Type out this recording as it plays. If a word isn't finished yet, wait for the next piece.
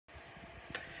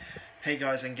Hey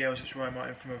guys and girls, it's Ryan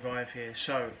Martin from Revive here.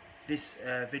 So this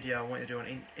video I want to do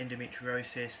on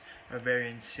endometriosis,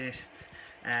 ovarian cysts,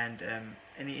 and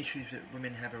any issues that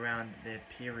women have around their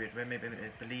period, where maybe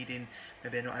they're bleeding,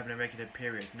 maybe they're not having a regular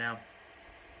period. Now,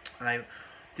 I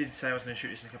did say I was going to shoot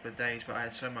this in a couple of days, but I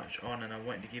had so much on and I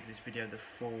wanted to give this video the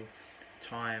full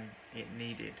time it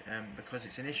needed, because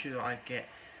it's an issue that I get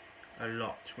a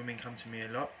lot. Women come to me a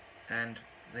lot and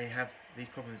they have these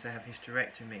problems. They have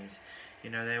hysterectomies, you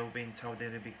know, they're all being told they're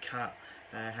going to be cut,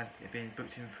 being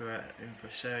booked in for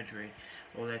surgery,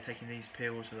 or they're taking these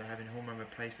pills, or they're having hormone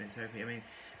replacement therapy. I mean,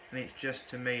 and it's just,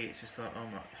 to me, it's just like, oh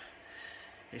my,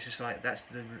 it's just like that's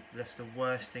the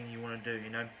worst thing you want to do, you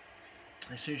know.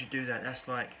 As soon as you do that, that's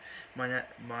like my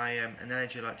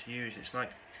analogy I like to use. It's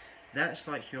like, that's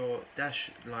like your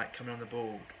dash light coming on the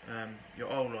board,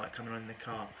 your oil light coming on in the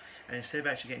car, and instead of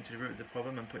actually getting to the root of the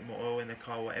problem and putting more oil in the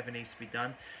car, whatever needs to be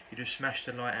done, you just smash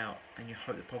the light out and you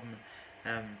hope the problem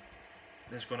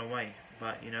has gone away.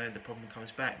 But you know, the problem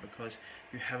comes back because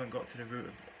you haven't got to the root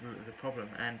of the problem.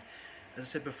 And as I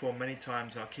said before many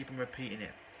times, I'll keep on repeating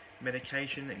it: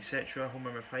 medication, etc.,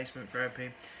 hormone replacement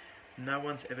therapy. No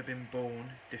one's ever been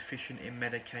born deficient in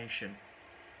medication.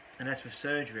 And as for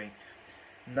surgery,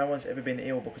 no one's ever been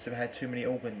ill because they've had too many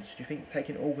organs. Do you think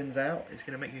taking organs out is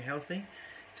going to make you healthy?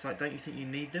 It's like, don't you think you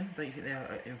need them? Don't you think they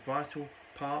are a vital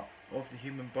part of the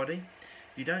human body?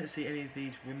 You don't see any of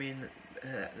these women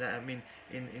that, I mean,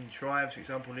 in tribes, for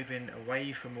example, living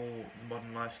away from all the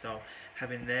modern lifestyle,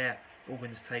 having their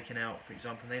organs taken out, for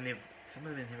example. They live, some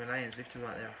of them in the Himalayas live to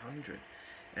like they're 100,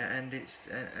 and they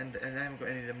haven't got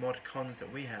any of the mod cons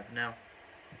that we have now.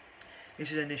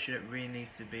 This is an issue that really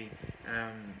needs to be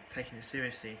taken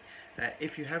seriously.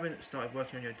 If you haven't started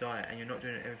working on your diet and you're not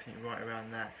doing everything right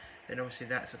around that, then obviously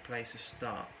that's a place to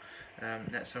start.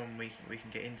 That's something we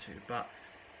can get into. But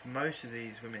for most of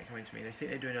these women coming to me, they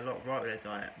think they're doing a lot right with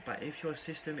their diet. But if your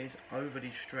system is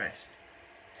overly stressed,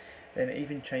 then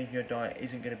even changing your diet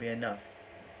isn't going to be enough.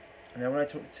 And then when I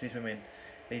talk to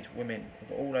these women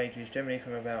of all ages, generally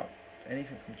from about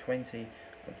anything from 20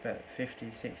 up to about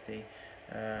 50, 60,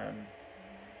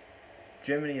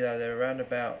 generally though they're around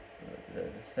about the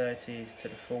 30s to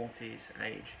the 40s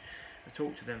age. I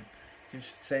talk to them, you can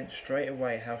sense straight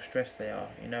away how stressed they are.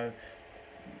 You know,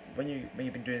 when you've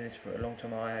been doing this for a long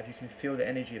time, I have, you can feel the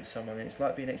energy of someone, and it's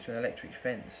like being next to an electric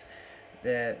fence.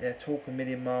 They're talking a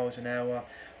million miles an hour.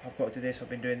 I've got to do this, I've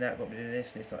been doing that, I've got to be doing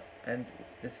this, and it's like, and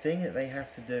the thing that they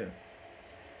have to do,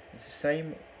 it's the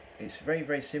same. It's very,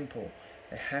 very simple.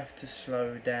 They have to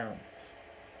slow down.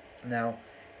 Now,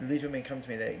 these women come to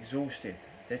me, they're exhausted.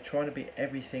 They're trying to be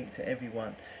everything to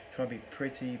everyone, trying to be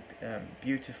pretty,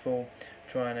 beautiful,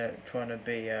 trying to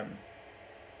be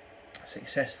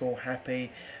successful,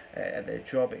 happy at their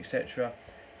job, etc.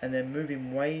 And they're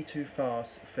moving way too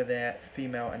fast for their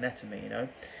female anatomy. You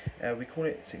know, we call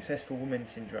it successful woman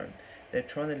syndrome. They're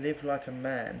trying to live like a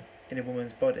man in a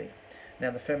woman's body.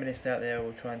 Now, the feminists out there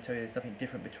will try and tell you there's nothing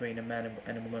different between a man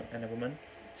and a woman,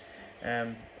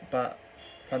 but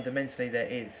fundamentally there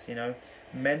is. You know,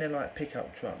 men are like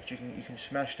pickup trucks. You can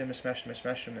smash them and smash them and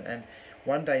smash them, and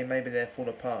one day maybe they'll fall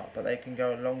apart, but they can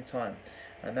go a long time.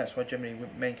 And that's why generally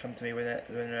men come to me when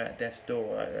they're at death's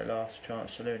door, at their last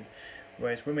chance saloon.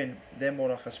 Whereas women, they're more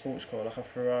like a sports car, like a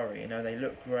Ferrari. You know, they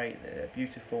look great, they're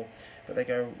beautiful, but they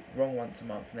go wrong once a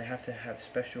month, and they have to have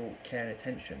special care and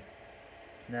attention.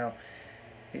 Now,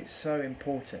 it's so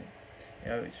important. You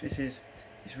know,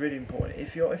 it's really important.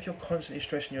 If you're constantly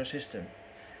stressing your system,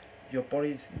 your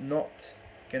body's not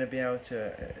going to be able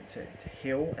to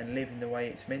heal and live in the way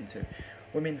it's meant to.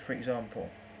 Women, for example,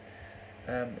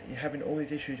 you're having all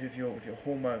these issues with your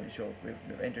hormones,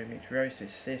 with endometriosis,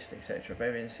 cysts, etc.,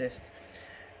 ovarian cysts,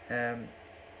 and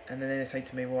then they say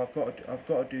to me, well, I've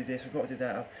got to do this, I've got to do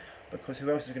that, because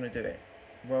who else is going to do it?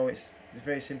 Well, it's the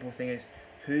very simple thing is,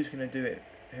 who's going to do it?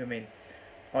 I mean,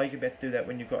 are you going to be able to do that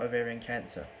when you've got ovarian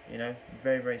cancer? You know,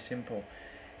 very, very simple.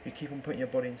 You keep on putting your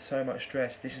body in so much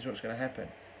stress, this is what's going to happen.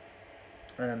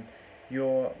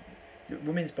 Your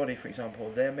woman's body, for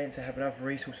example, they're meant to have enough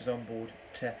resources on board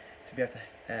to be able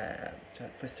to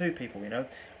for two people. You know,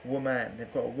 woman,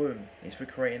 they've got a womb, it's for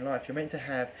creating life. You're meant to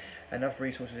have enough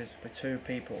resources for two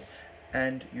people,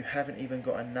 and you haven't even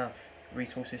got enough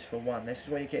resources for one. This is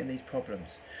why you're getting these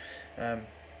problems.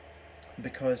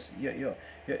 Because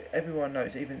everyone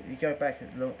knows. Even you go back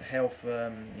in health,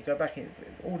 you go back in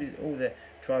all the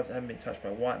tribes that haven't been touched by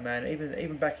a white man.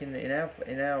 Even back in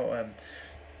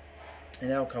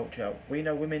our culture, we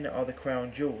know women are the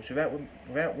crown jewels.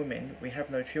 Without women, we have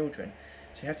no children.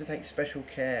 So you have to take special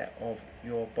care of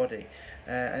your body,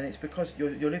 and it's because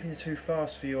you're living too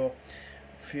fast for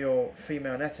your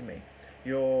female anatomy.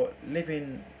 you're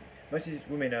living. Most of these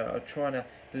women are trying to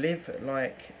live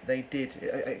like they did.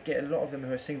 I get a lot of them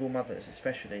who are single mothers,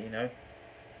 especially,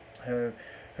 who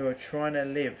are trying to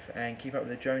live and keep up with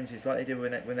the Joneses like they did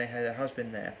when they had a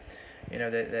husband there.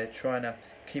 They're trying to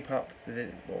keep up with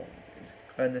it, well,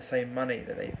 earn the same money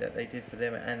that they did for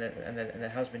them and their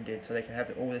husband did, so they can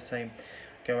have all the same,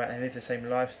 go out and live the same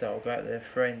lifestyle, go out with their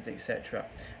friends, etc.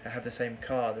 Have the same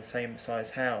car, the same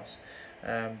size house,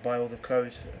 buy all the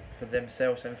clothes for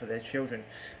themselves and for their children,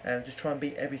 and just try and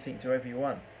beat everything to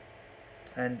everyone.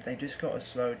 And they just got to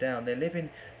slow down. They're living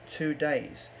 2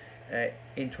 days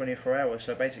in 24 hours,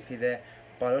 so basically their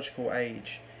biological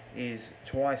age is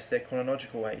twice their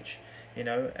chronological age. And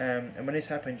when this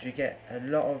happens, you get a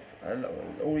lot of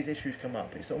all these issues come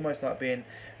up. It's almost like being,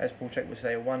 as Paul Chek would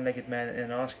say, a one-legged man in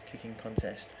an ass-kicking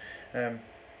contest.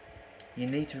 You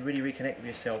need to really reconnect with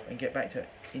yourself and get back to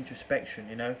introspection.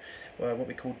 What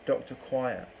we call Dr.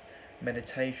 Quiet,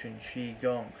 meditation,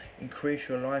 qigong, increase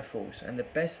your life force. And the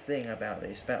best thing about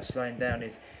this, about slowing down,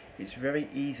 is it's very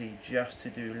easy just to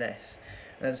do less.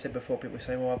 And as I said before, people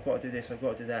say, well, I've got to do this, I've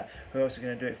got to do that. Who else is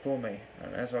going to do it for me?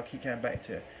 And as I keep coming back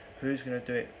to it, who's going to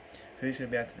do it? Who's going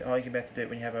to be able to? Are you going to be able to do it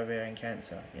when you have ovarian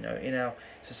cancer? In our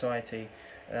society,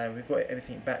 we've got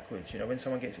everything backwards. When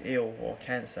someone gets ill or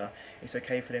cancer, it's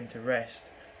okay for them to rest,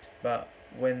 but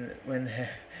when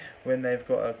they've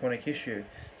got a chronic issue,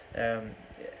 and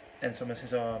someone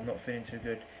says, "Oh, I'm not feeling too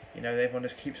good," everyone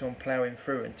just keeps on ploughing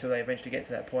through until they eventually get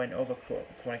to that point of a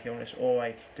chronic illness or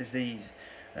a disease.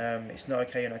 It's not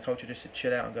okay in our culture just to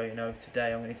chill out and go,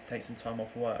 today I'm going to need to take some time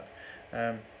off work.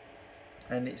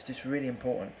 And it's just really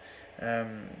important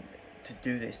to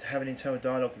do this, to have an internal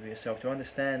dialogue with yourself, to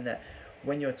understand that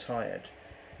when you're tired,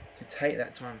 to take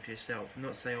that time for yourself, and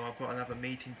not say, oh, I've got another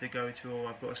meeting to go to, or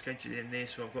I've got to schedule in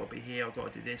this, or I've got to be here, I've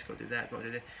got to do this, got to do that, got to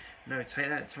do this. No, take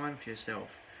that time for yourself.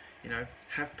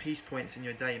 Have peace points in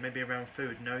your day, maybe around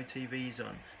food, no TVs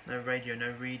on, no radio,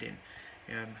 no reading.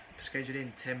 Schedule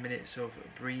in 10 minutes of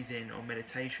breathing or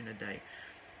meditation a day.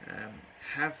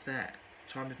 Have that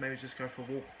time to maybe just go for a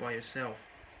walk by yourself.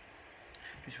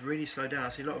 Just really slow down. I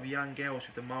see a lot of young girls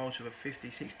with the miles of a 50,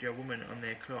 60-year-old woman on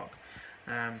their clock,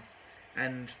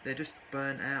 and they're just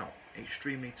burnt out,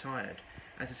 extremely tired.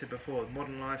 As I said before, the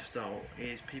modern lifestyle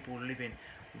is people living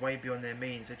way beyond their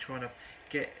means. They're trying to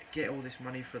get all this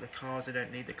money for the cars they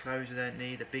don't need, the clothes they don't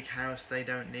need, the big house they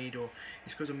don't need, or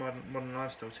it's because of modern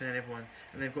lifestyle telling everyone,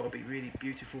 and they've got to be really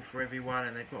beautiful for everyone,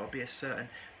 and they've got to be a certain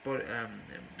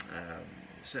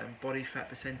body fat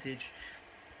percentage.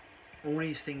 All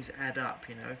these things add up.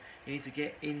 You need to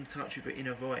get in touch with your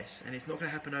inner voice, and it's not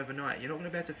going to happen overnight. You're not going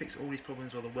to be able to fix all these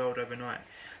problems or the world overnight.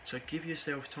 So give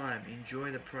yourself time,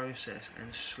 enjoy the process,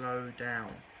 and slow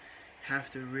down.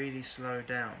 Have to really slow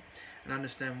down and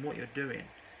understand what you're doing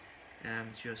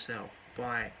to yourself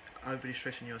by overly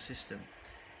stressing your system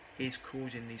is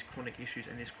causing these chronic issues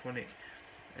and this chronic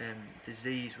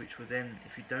disease, which will then,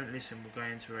 if you don't listen, will go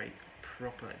into a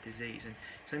proper disease. And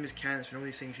same as cancer and all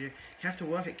these things, you have to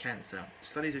work at cancer.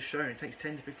 Studies have shown it takes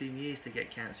 10 to 15 years to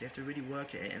get cancer. You have to really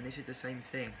work at it, and this is the same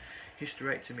thing.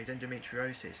 Hysterectomies,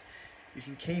 endometriosis. You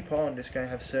can keep on just going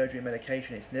to have surgery and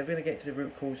medication. It's never going to get to the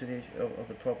root cause of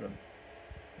the problem.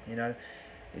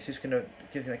 It's just going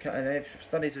to cut. And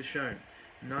studies have shown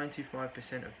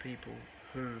 95% of people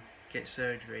who get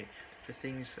surgery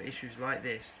for issues like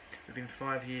this, within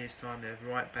 5 years' time, they're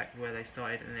right back where they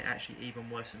started, and they're actually even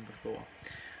worse than before.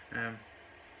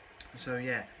 So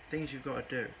yeah, things you've got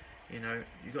to do.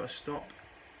 You've got to stop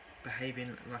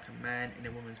behaving like a man in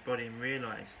a woman's body and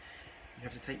realise you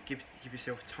have to give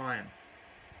yourself time.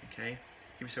 Okay,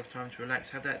 give yourself time to relax,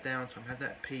 have that downtime, have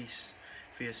that peace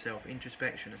for yourself,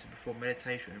 introspection, as I said before,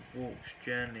 meditation, walks,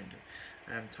 journaling,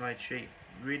 tai chi,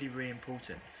 really, really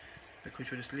important,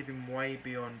 because you're just living way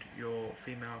beyond your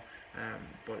female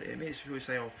body. It means people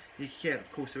say, oh, yeah,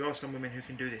 of course, there are some women who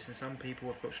can do this, and some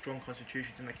people have got strong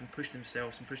constitutions and they can push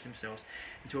themselves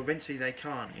until eventually they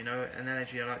can't. An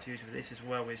analogy I like to use for this as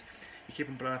well is, you keep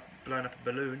on blowing up a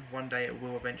balloon, one day it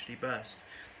will eventually burst.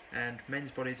 And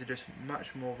men's bodies are just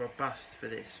much more robust for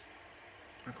this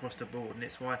across the board, and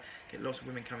it's why I get lots of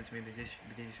women coming to me with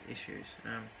these issues.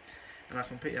 And I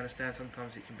completely understand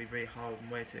sometimes it can be very hard and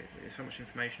there's so much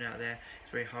information out there,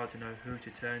 it's very hard to know who to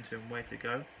turn to and where to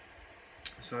go.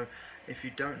 So if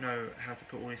you don't know how to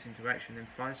put all this into action, then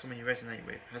find someone you resonate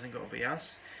with. It hasn't got to be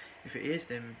us. If it is,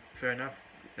 then fair enough,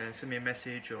 send me a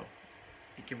message, or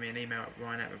give me an email at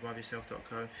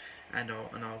ryan@reviveyourself.co, and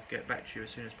I'll get back to you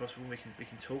as soon as possible. We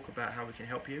can talk about how we can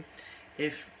help you.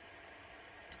 If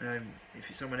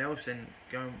it's someone else, then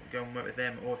go and work with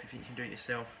them, or if you think you can do it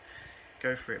yourself,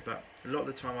 go for it. But a lot of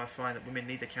the time I find that women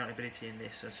need accountability in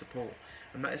this and support,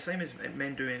 and the same as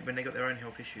men doing when they got their own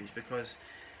health issues, because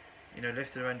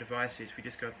left to their own devices, we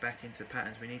just go back into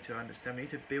patterns. We need to understand, we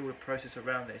need to build a process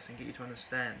around this and get you to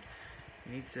understand.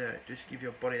 You need to just give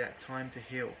your body that time to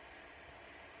heal.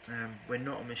 We're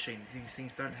not a machine. These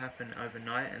things don't happen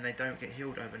overnight, and they don't get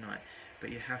healed overnight,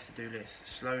 but you have to do this.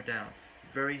 Slow down.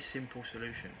 Very simple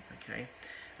solution, okay?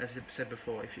 As I said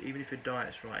before, even if your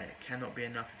diet's right, it cannot be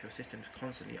enough. If your system's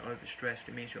constantly overstressed,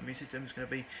 it means your immune system is going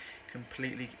to be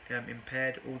completely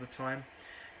impaired all the time.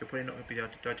 You're probably not going to be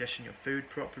digesting your food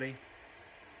properly.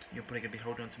 You're probably going to be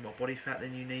holding on to more body fat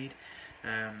than you need,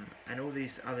 and all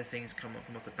these other things come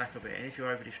off the back of it. And if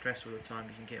you're overly stressed all the time,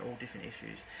 you can get all different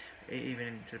issues,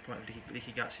 even to the point of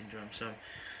leaky gut syndrome. So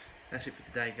that's it for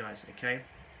today, guys. Okay,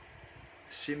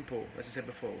 simple. As I said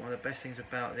before, one of the best things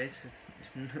about this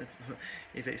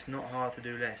is that it's not hard to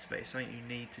do less, but it's something you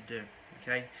need to do.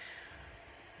 Okay,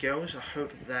 girls, I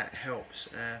hope that helps.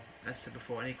 As I said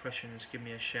before, any questions, give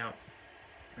me a shout.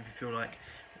 If you feel like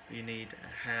you need a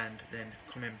hand, then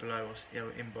comment below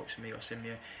or inbox me or send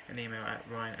me an email at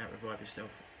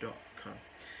ryan@reviveyourself.com.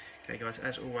 Okay guys,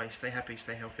 as always, stay happy,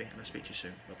 stay healthy, and I'll speak to you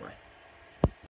soon. Bye bye.